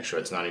in, make sure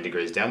it's 90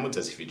 degrees downwards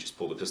as if you just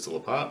pull the pistol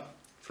apart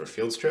for a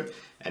field strip,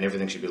 and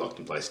everything should be locked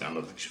in place now,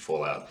 nothing should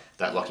fall out.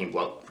 That locking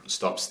block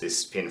stops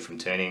this pin from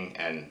turning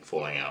and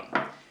falling out.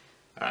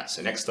 Alright,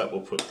 so next up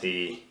we'll put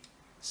the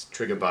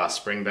trigger bar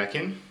spring back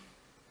in.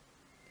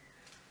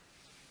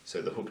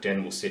 So the hooked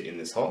end will sit in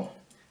this hole.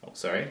 Oh,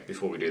 sorry,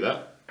 before we do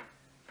that,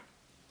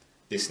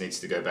 this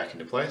needs to go back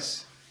into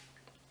place.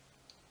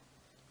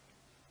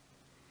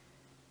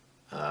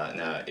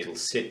 Now it'll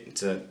sit,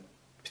 it's a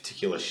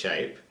particular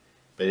shape,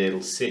 but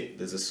it'll sit,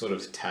 there's a sort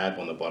of tab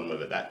on the bottom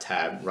of it. That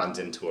tab runs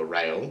into a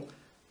rail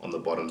on the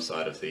bottom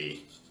side of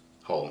the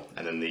hole,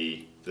 and then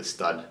the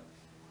stud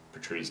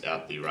protrudes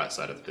out the right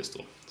side of the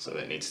pistol. So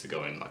that needs to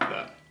go in like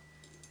that.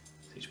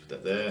 So you just put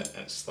that there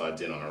and it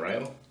slides in on a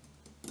rail.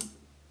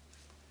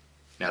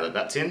 Now that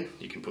that's in,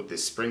 you can put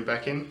this spring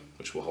back in,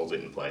 which will hold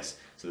it in place.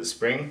 So the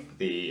spring,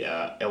 the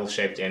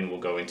L-shaped end will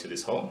go into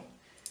this hole,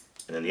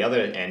 and then the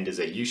other end is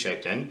a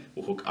U-shaped end,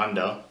 will hook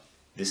under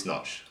this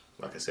notch,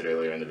 like I said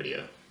earlier in the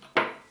video.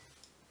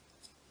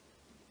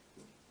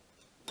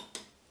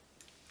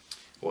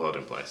 Will hold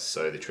in place.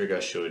 So the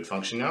trigger should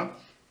function now,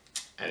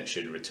 and it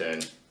should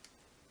return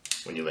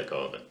when you let go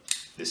of it.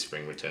 This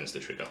spring returns the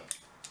trigger.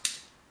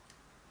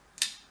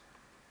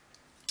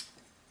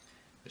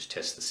 Just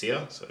test the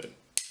sear, so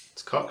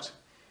it's cocked.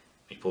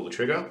 You pull the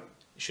trigger,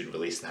 you should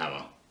release the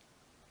hammer.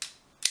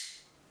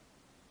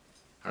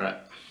 Alright,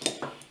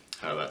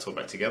 that's all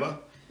back together.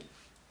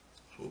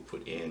 We'll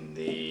put in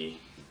the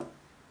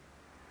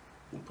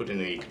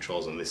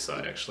controls on this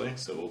side actually.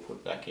 So we'll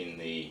put back in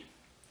the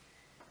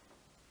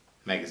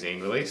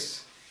magazine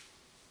release.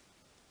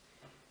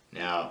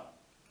 Now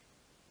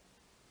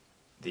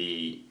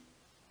the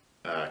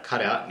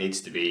cutout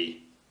needs to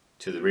be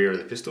to the rear of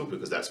the pistol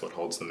because that's what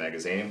holds the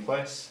magazine in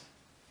place.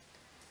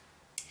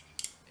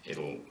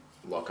 It'll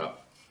lock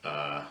up.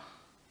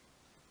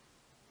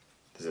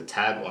 There's a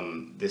tab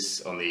on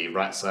the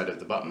right side of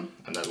the button,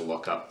 and that'll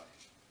lock up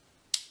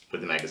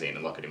with the magazine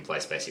and lock it in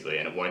place basically,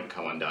 and it won't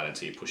come undone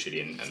until you push it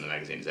in and the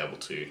magazine is able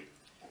to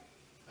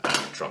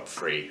drop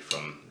free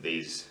from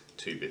these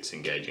two bits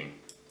engaging.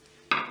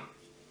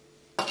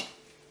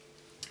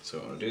 So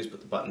what I'll do is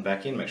put the button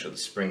back in, make sure the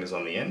spring is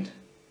on the end.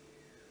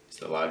 It's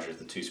the larger of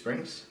the two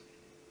springs.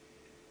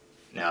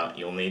 Now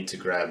you'll need to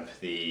grab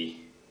the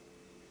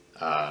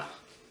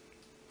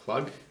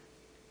plug.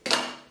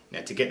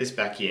 Now to get this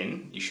back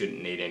in, you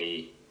shouldn't need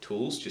any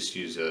tools, just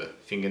use a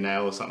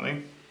fingernail or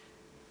something.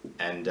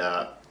 And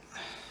I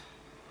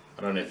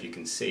don't know if you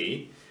can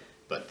see,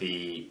 but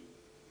the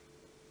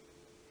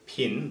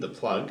pin, the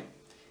plug,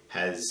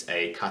 has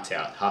a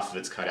cutout. Half of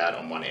it's cut out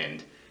on one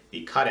end.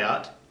 The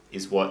cutout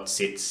is what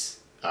sits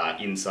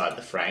inside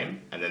the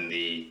frame, and then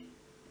the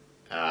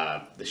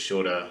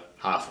shorter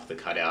half of the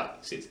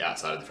cutout sits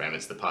outside of the frame.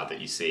 It's the part that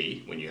you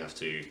see when you have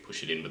to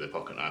push it in with a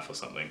pocket knife or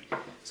something.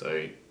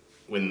 So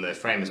when the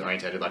frame is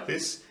orientated like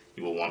this,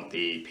 you will want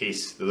the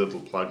piece, the little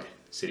plug,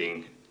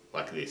 sitting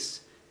like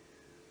this,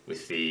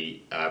 with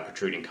the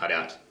protruding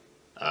cutout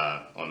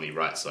on the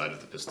right side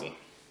of the pistol.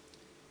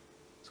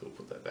 So we'll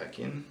put that back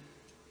in.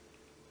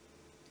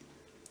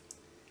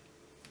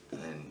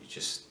 And then you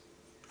just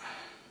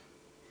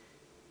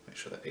make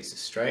sure that piece is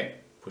straight.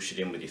 Push it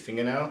in with your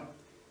fingernail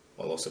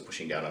while also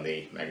pushing down on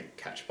the magnet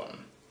catch button.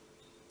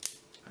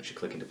 That should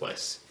click into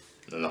place.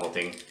 And then the whole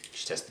thing,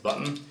 just test the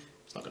button,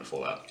 it's not going to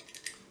fall out.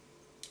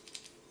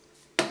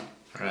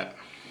 Alright.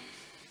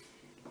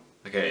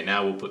 Okay,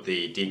 now we'll put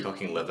the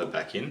decocking lever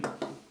back in.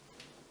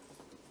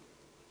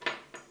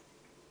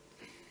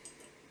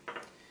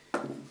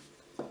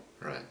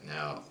 Right,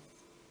 now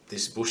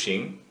this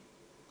bushing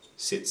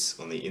sits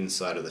on the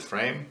inside of the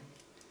frame.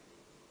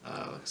 Like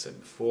I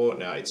said before,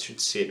 now it should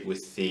sit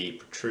with the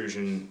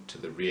protrusion to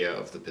the rear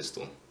of the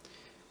pistol.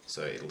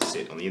 So it'll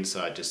sit on the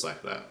inside just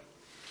like that.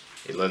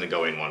 It'll only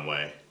go in one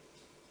way.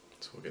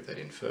 So we'll get that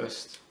in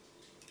first.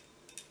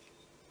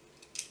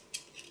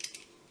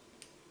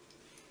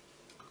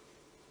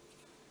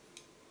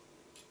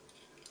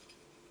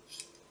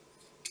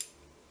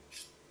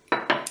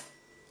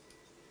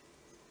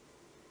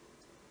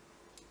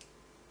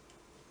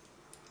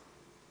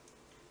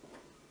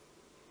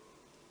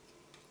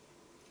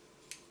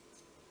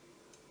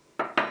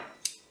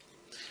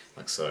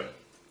 Like so.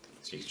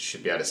 So you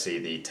should be able to see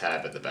the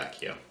tab at the back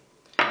here.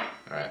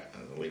 Alright,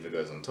 and the lever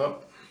goes on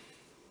top.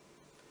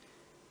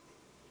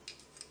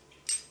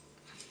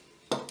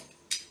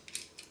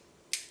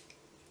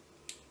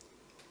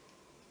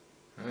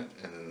 Alright,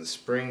 and then the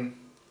spring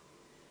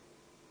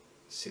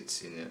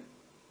sits in it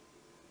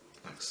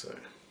like so.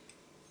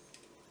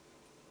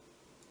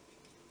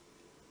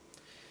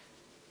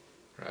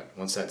 Right,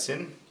 once that's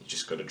in, you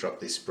just got to drop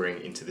this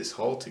spring into this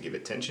hole to give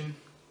it tension.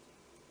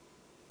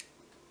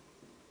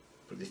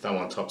 Put the thumb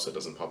on top so it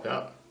doesn't pop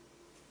out.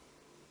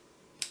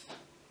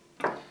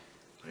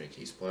 I need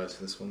key pliers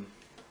for this one.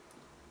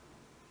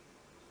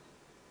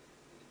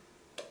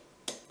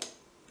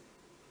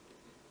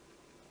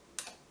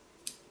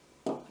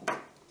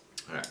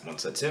 Alright,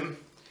 once that's in,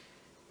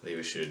 the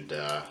lever should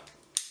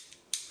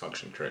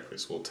function correctly,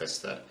 so we'll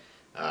test that.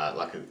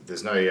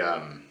 There's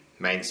no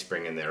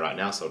mainspring in there right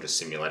now, so I'll just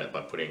simulate it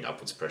by putting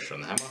upwards pressure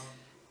on the hammer.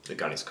 The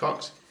gun is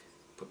cocked,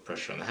 put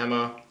pressure on the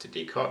hammer to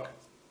decock.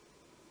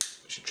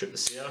 It should trip the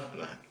sear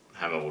and the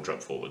hammer will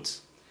drop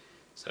forwards.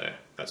 So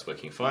that's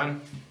working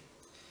fine.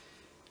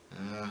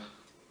 I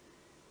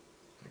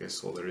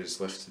guess all there is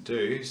left to do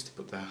is to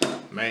put the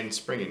main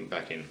spring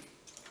back in.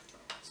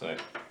 So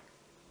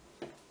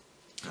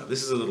now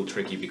this is a little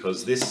tricky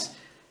because this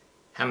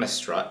hammer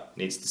strut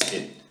needs to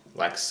sit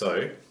like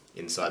so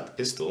inside the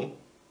pistol,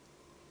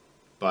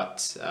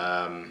 but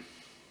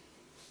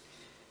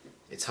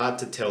it's hard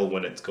to tell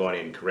when it's gone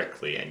in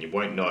correctly, and you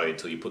won't know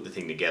until you put the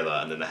thing together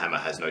and then the hammer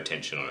has no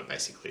tension on it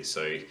basically.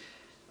 So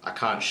I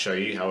can't show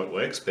you how it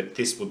works, but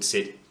this would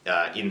sit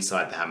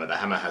inside the hammer. The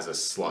hammer has a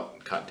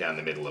slot cut down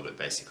the middle of it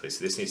basically,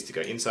 so this needs to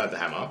go inside the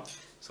hammer.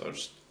 So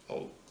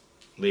I'll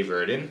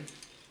lever it in.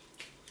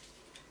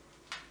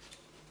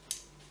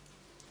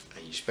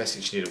 And you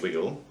basically just need to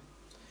wiggle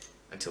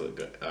until it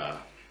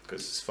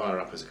goes as far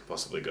up as it can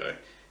possibly go.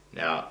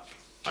 Now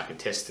I can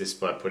test this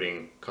by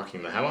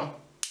cocking the hammer,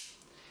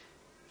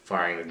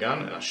 firing the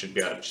gun, and I should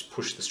be able to just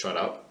push the strut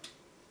up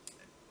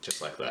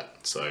just like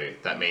that. So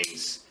that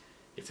means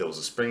if there was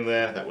a spring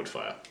there, that would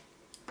fire.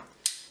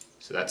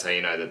 So that's how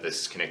you know that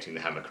this is connecting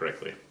the hammer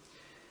correctly.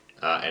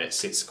 And it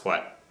sits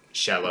quite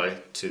shallow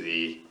to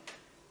the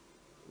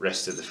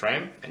rest of the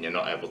frame, and you're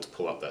not able to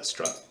pull up that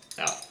strut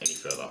out any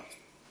further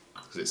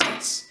because it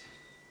sits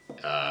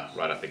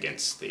right up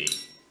against the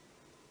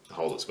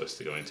hole it's supposed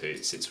to go into.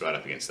 It sits right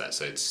up against that,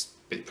 so it's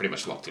pretty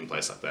much locked in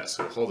place like that.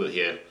 So we'll hold it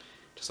here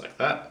just like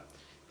that.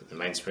 Put the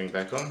mainspring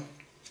back on.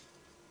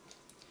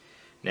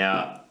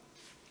 Now,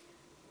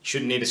 you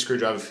shouldn't need a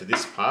screwdriver for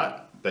this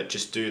part, but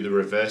just do the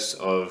reverse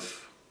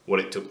of what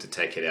it took to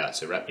take it out.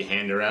 So wrap your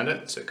hand around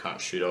it so it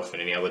can't shoot off in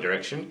any other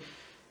direction.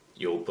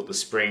 You'll put the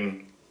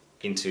spring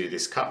into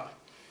this cup.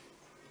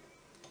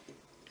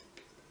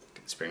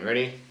 Get the spring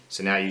ready.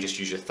 So now you just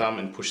use your thumb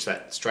and push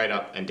that straight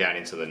up and down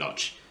into the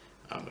notch.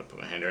 I'm going to put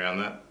my hand around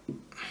that.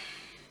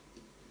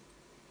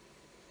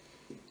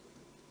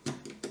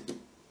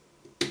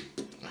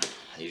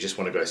 You just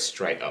want to go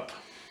straight up.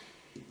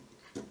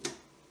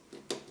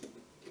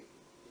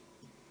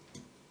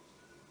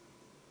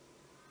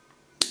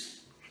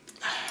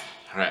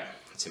 Alright,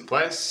 it's in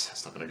place.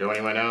 It's not going to go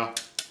anywhere now.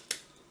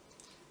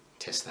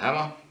 Test the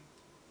hammer.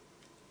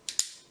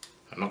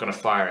 I'm not going to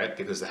fire it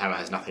because the hammer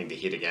has nothing to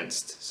hit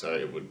against, so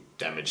it would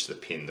damage the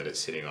pin that it's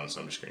sitting on,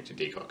 so I'm just going to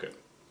decock it.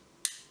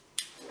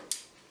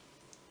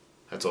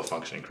 That's all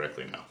functioning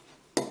correctly now.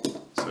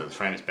 So the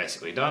frame is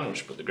basically done. We'll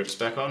just put the grips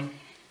back on.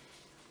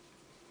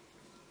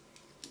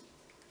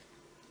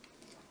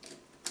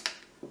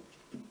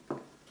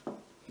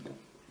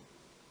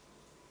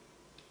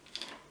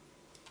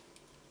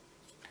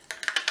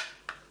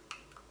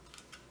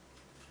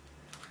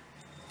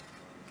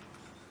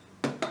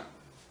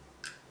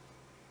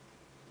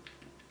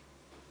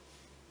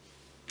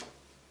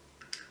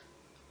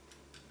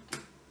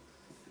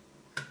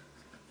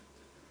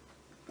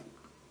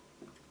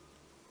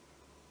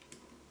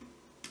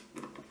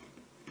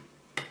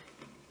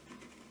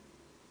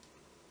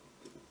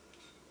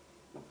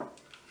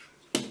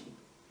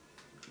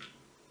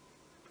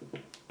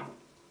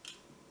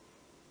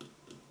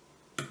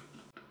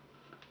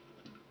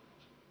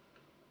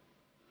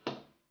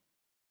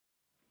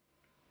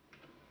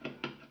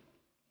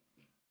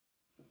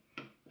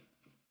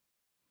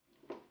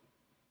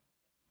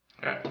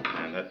 Alright,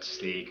 and that's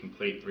the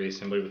complete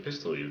reassembly of the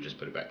pistol. You'll just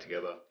put it back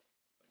together like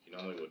you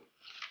normally would.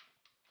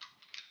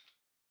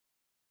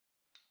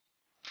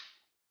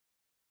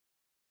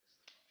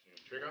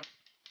 Trigger.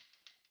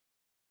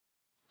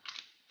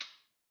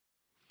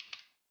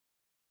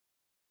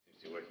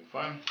 Seems to be working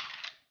fine.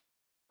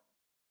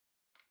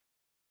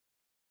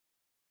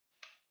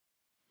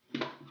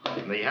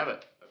 And there you have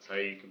it. That's how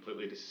you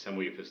completely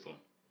disassemble your pistol.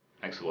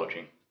 Thanks for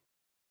watching.